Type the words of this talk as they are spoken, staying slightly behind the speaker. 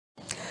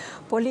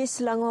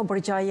Polis Selangor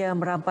berjaya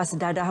merampas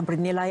dadah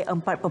bernilai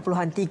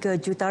RM4.3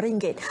 juta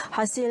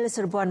hasil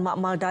serbuan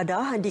Makmal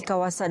Dadah di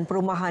kawasan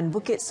perumahan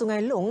Bukit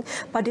Sungai Long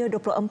pada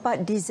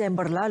 24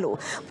 Disember lalu.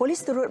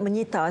 Polis turut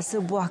menyita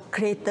sebuah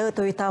kereta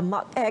Toyota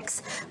Mark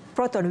X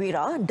Proton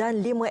Wira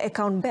dan 5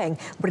 akaun bank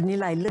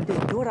bernilai lebih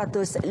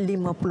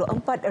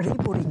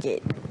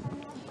RM254,000.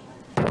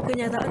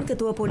 Kenyataan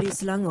Ketua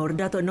Polis Selangor,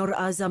 Datuk Nur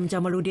Azam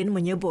Jamaluddin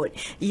menyebut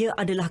ia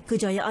adalah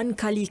kejayaan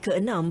kali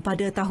ke-6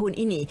 pada tahun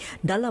ini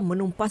dalam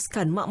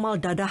menumpaskan makmal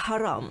dadah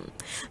haram.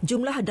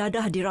 Jumlah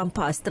dadah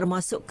dirampas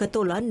termasuk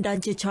ketulan dan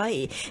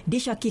cecair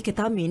disyaki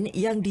ketamin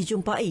yang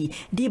dijumpai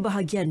di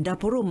bahagian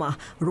dapur rumah,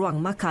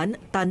 ruang makan,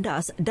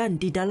 tandas dan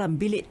di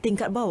dalam bilik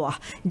tingkat bawah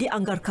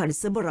dianggarkan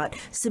seberat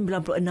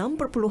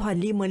 96.55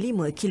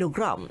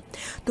 kilogram.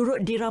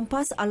 Turut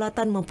dirampas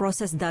alatan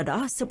memproses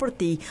dadah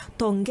seperti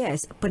tong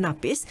gas,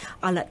 penapis,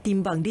 alat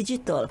timbang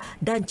digital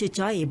dan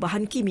cecair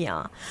bahan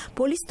kimia.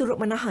 Polis turut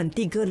menahan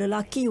 3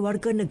 lelaki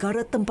warga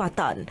negara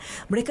tempatan.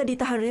 Mereka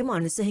ditahan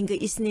reman sehingga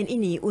Isnin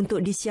ini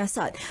untuk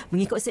disiasat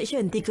mengikut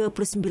Seksyen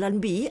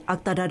 39B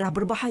Akta Dadah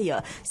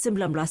Berbahaya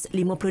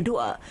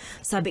 1952.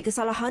 Sabit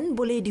kesalahan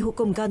boleh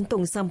dihukum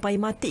gantung sampai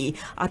mati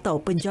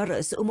atau penjara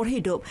seumur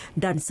hidup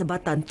dan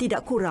sebatan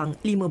tidak kurang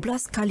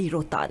 15 kali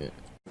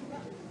rotan.